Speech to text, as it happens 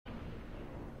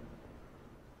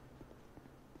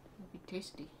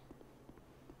tasty.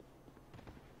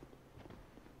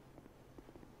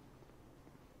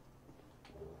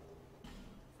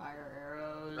 Fire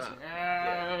arrows,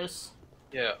 yes!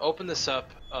 Yeah, open this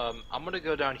up. I'm gonna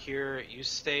go down here. You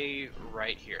stay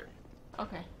right here.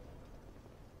 Okay.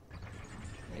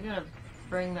 You're gonna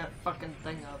bring that fucking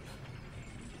thing up.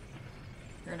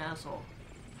 You're an asshole.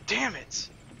 Damn it!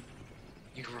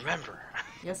 You remember.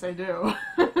 Yes, I do.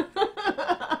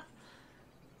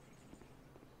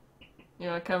 You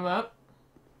wanna come up?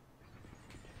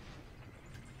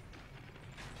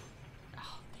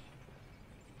 Oh,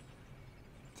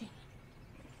 damn.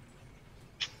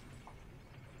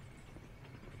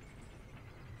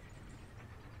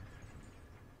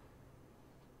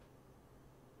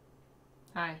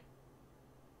 Hi.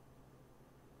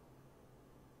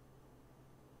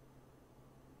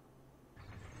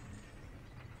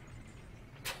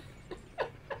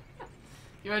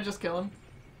 You wanna just kill him?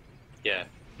 Yeah.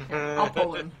 Yeah, I'll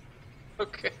pull him.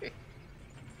 Okay.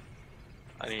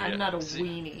 I'm not a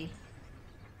weenie.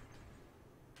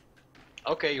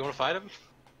 Okay, you wanna fight him?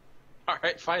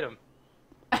 Alright, fight him.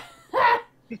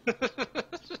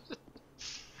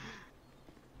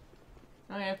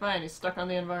 Okay, fine. He's stuck on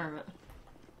the environment.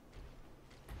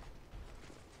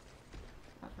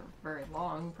 Not for very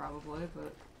long, probably,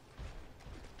 but...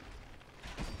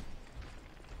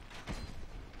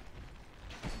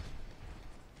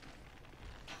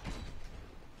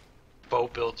 Bow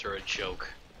builds are a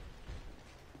joke.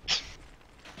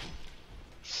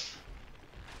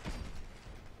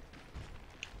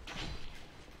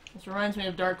 This reminds me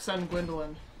of Dark Sun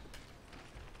Gwendolyn.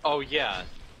 Oh yeah,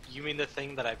 you mean the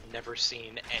thing that I've never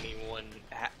seen anyone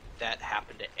that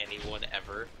happen to anyone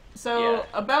ever? So, Yeah.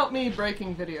 about me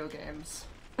breaking video games.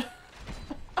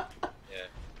 Yeah.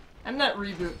 I'm that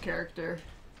reboot character.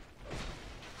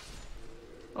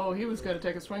 Oh, he was gonna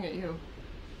take a swing at you.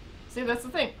 See, that's the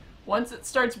thing. Once it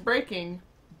starts breaking,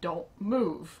 don't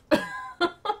move.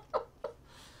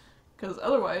 Because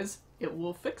otherwise, it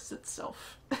will fix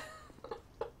itself.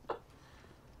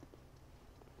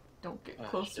 Don't get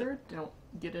closer, don't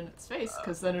get in its face,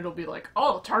 because then it'll be like,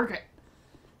 oh, target!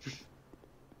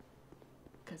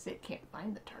 Because it can't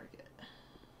find the target.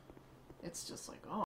 It's just like, oh.